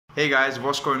Hey guys,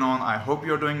 what's going on? I hope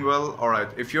you're doing well. Alright,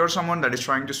 if you're someone that is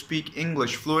trying to speak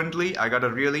English fluently, I got a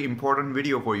really important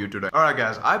video for you today. Alright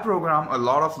guys, I program a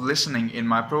lot of listening in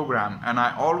my program and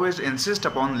I always insist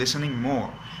upon listening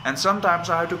more. And sometimes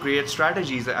I have to create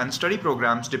strategies and study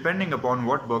programs depending upon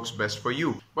what works best for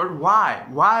you. But why?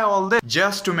 Why all this?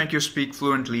 Just to make you speak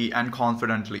fluently and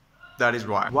confidently. That is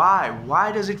why.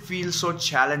 Why does it feel so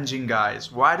challenging,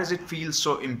 guys? Why does it feel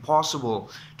so impossible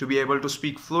to be able to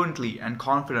speak fluently and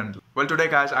confidently? Well, today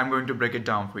guys, I'm going to break it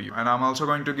down for you. And I'm also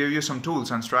going to give you some tools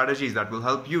and strategies that will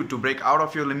help you to break out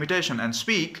of your limitation and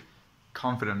speak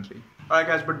confidently. Alright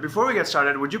guys, but before we get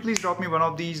started, would you please drop me one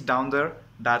of these down there?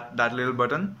 That little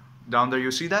button down there, you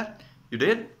see that? You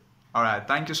did? Alright,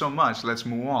 thank you so much. Let's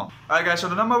move on. Alright guys, so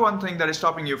the number one thing that is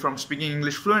stopping you from speaking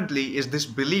English fluently is this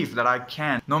belief that I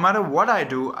can't. No matter what I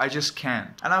do, I just can't.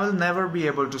 And I will never be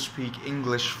able to speak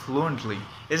English fluently.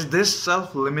 It's this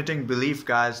self-limiting belief,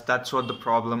 guys, that's what the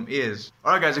problem is.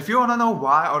 Alright guys, if you wanna know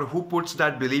why or who puts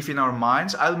that belief in our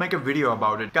minds, I'll make a video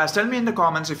about it. Guys, tell me in the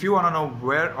comments if you wanna know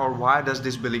where or why does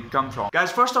this belief come from.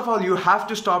 Guys, first of all, you have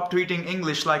to stop treating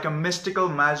English like a mystical,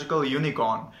 magical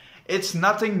unicorn. It's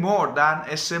nothing more than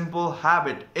a simple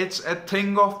habit. It's a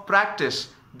thing of practice.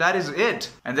 That is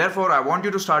it. And therefore, I want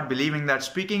you to start believing that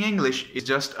speaking English is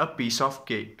just a piece of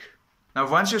cake. Now,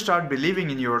 once you start believing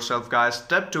in yourself, guys,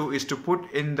 step 2 is to put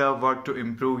in the work to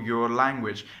improve your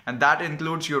language. And that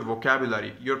includes your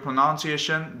vocabulary, your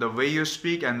pronunciation, the way you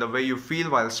speak and the way you feel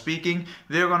while speaking.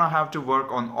 We're gonna have to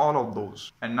work on all of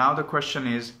those. And now the question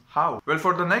is, how? Well,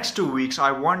 for the next 2 weeks,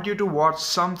 I want you to watch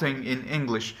something in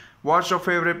English. Watch your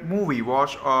favorite movie,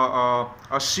 watch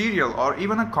a serial or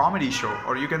even a comedy show,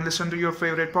 or you can listen to your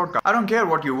favorite podcast. I don't care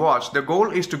what you watch, the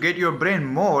goal is to get your brain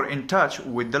more in touch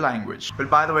with the language. Well,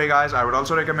 by the way guys, I would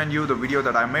also recommend you the video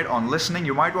that I made on listening.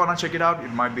 You might want to check it out,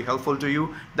 it might be helpful to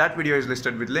you. That video is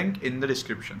listed with link in the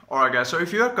description. Alright guys, so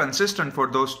if you are consistent for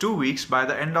those 2 weeks, by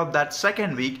the end of that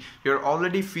second week, you're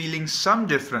already feeling some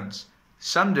difference.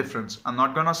 I'm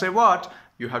not gonna say what.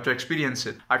 You have to experience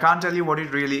it. I can't tell you what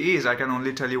it really is, I can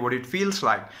only tell you what it feels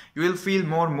like. You will feel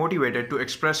more motivated to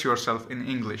express yourself in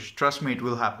English. Trust me, it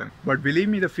will happen. But believe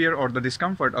me, the fear or the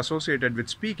discomfort associated with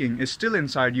speaking is still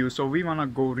inside you, so we wanna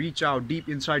go reach out deep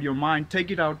inside your mind, take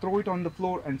it out, throw it on the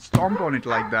floor and stomp on it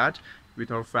like that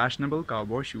with our fashionable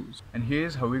cowboy shoes. And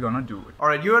here's how we're gonna do it.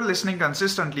 Alright, you are listening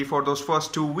consistently for those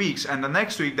first 2 weeks, and the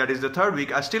next week, that is the third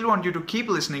week, I still want you to keep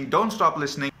listening, don't stop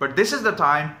listening. But this is the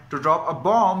time to drop a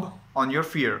bomb on your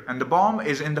fear, and the bomb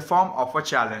is in the form of a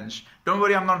challenge. Don't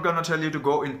worry, I'm not gonna tell you to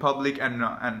go in public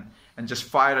and just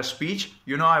fire a speech.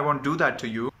 You know I won't do that to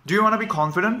you. Do you want to be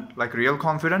confident, like real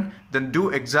confident? Then do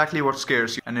exactly what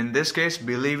scares you. And in this case,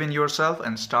 believe in yourself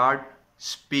and start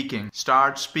speaking.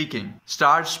 Start speaking.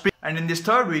 And in this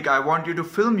third week, I want you to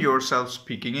film yourself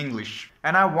speaking English.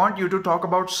 And I want you to talk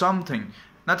about something.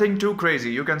 Nothing too crazy.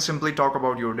 You can simply talk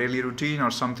about your daily routine or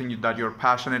something that you're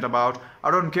passionate about. I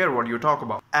don't care what you talk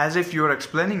about. As if you're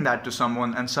explaining that to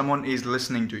someone and someone is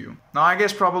listening to you. Now I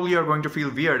guess probably you're going to feel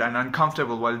weird and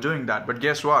uncomfortable while doing that. But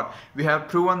guess what? We have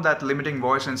proven that limiting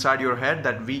voice inside your head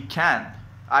that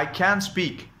I can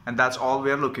speak. And that's all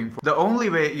we're looking for. The only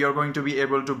way you're going to be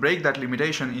able to break that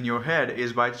limitation in your head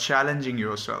is by challenging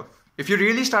yourself. If you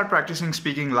really start practicing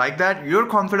speaking like that, your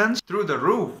confidence through the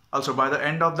roof. Also by the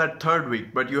end of that third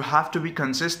week, but you have to be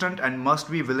consistent and must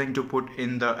be willing to put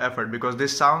in the effort, because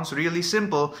this sounds really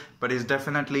simple, but is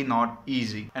definitely not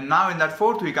easy. And now in that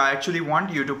fourth week, I actually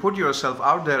want you to put yourself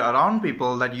out there around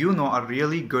people that you know are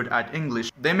really good at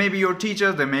English. They may be your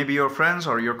teachers, they may be your friends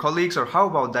or your colleagues, or how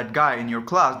about that guy in your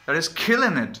class that is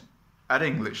killing it at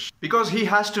English? Because he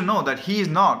has to know that he is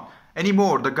not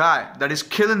anymore the guy that is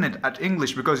killing it at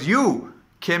English because you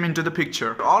came into the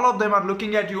picture. All of them are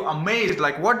looking at you amazed,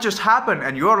 like what just happened?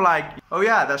 And you're like, oh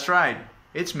yeah, that's right,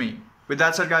 it's me. With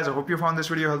that said guys, I hope you found this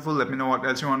video helpful. Let me know what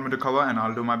else you want me to cover and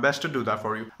I'll do my best to do that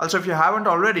for you. Also, if you haven't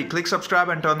already, click subscribe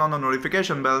and turn on the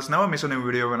notification bells. Never miss a new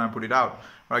video when I put it out.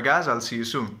 Alright guys, I'll see you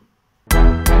soon.